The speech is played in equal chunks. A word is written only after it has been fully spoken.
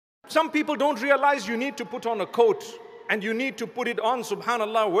Some people don't realize you need to put on a coat and you need to put it on.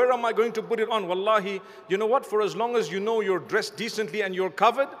 Subhanallah, where am I going to put it on? Wallahi, you know what? For as long as you know you're dressed decently and you're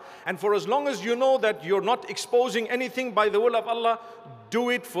covered, and for as long as you know that you're not exposing anything by the will of Allah, do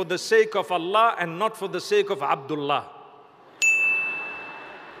it for the sake of Allah and not for the sake of Abdullah.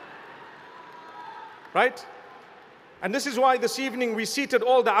 Right? And this is why this evening we seated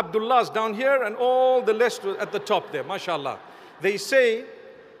all the Abdullahs down here and all the rest at the top there, mashallah. They say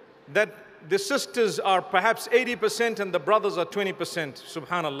that the sisters are perhaps 80% and the brothers are 20%,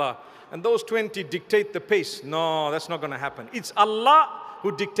 subhanallah. And those 20 dictate the pace. No, that's not going to happen. It's Allah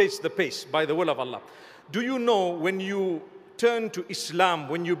who dictates the pace by the will of Allah. Do you know when you turn to Islam,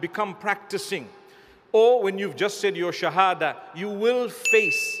 when you become practicing, or when you've just said your shahada, you will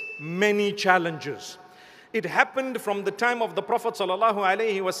face many challenges. It happened from the time of the Prophet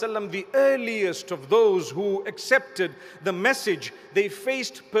ﷺ, the earliest of those who accepted the message. They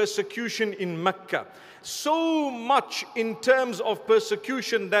faced persecution in Mecca. So much in terms of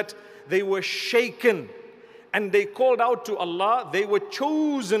persecution that they were shaken and they called out to Allah. They were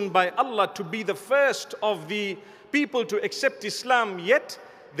chosen by Allah to be the first of the people to accept Islam, yet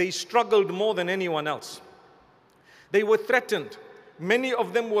they struggled more than anyone else. They were threatened. Many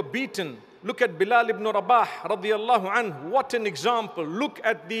of them were beaten. Look at Bilal ibn Rabah radiyallahu anhu. What an example. Look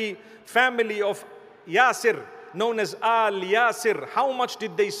at the family of Yasir, known as Al Yasir. How much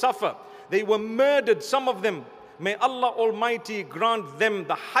did they suffer? They were murdered, some of them. May Allah Almighty grant them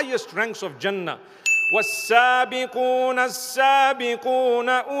the highest ranks of Jannah. وَالسَّابِقُونَ السَّابِقُونَ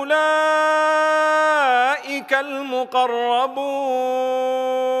أُولَئِكَ الْمُقَرَّبُونَ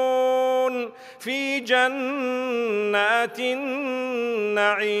فِي جَنَّاتِ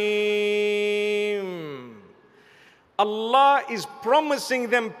النَّعِيمِ. Allah is promising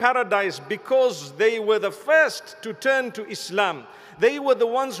them paradise because they were the first to turn to Islam. They were the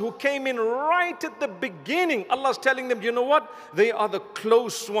ones who came in right at the beginning. Allah's telling them, you know what? They are the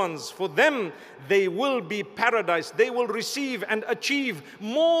close ones. For them, they will be paradise. They will receive and achieve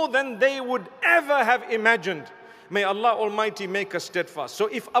more than they would ever have imagined. May Allah Almighty make us steadfast. So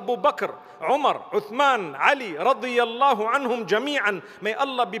if Abu Bakr, Umar, Uthman, Ali, radiyallahu anhum jami'an, may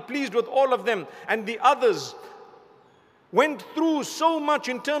Allah be pleased with all of them, and the others went through so much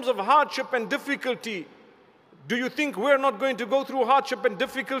in terms of hardship and difficulty, do you think we're not going to go through hardship and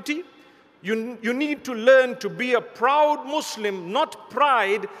difficulty? You need to learn to be a proud Muslim, not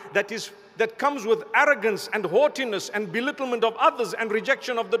pride that comes with arrogance and haughtiness and belittlement of others and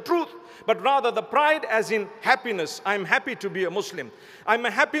rejection of the truth, but rather the pride as in happiness. I'm happy to be a Muslim. I'm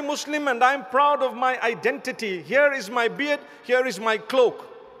a happy Muslim and I'm proud of my identity. Here is my beard, here is my cloak.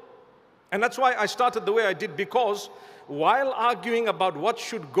 And that's why I started the way I did, because while arguing about what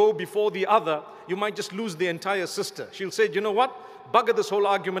should go before the other, you might just lose the entire sister. She'll say, you know what? Bugger this whole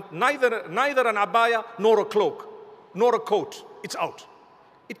argument. Neither an abaya nor a cloak, nor a coat. It's out.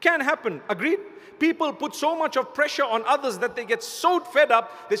 It can happen. Agreed? People put so much of pressure on others that they get so fed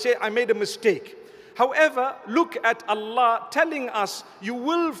up, they say, I made a mistake. However, look at Allah telling us, you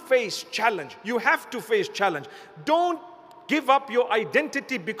will face challenge. You have to face challenge. Don't give up your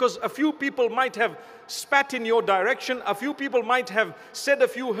identity because a few people might have spat in your direction, a few people might have said a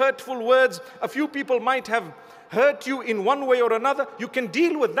few hurtful words, a few people might have hurt you in one way or another. You can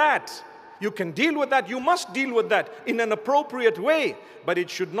deal with that. You can deal with that. You must deal with that in an appropriate way. But it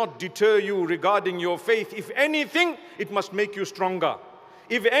should not deter you regarding your faith. If anything, it must make you stronger.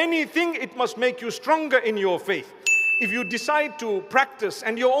 If anything, it must make you stronger in your faith. If you decide to practice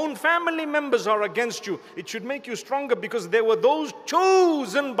and your own family members are against you, it should make you stronger because there were those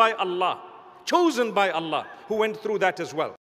chosen by Allah who went through that as well.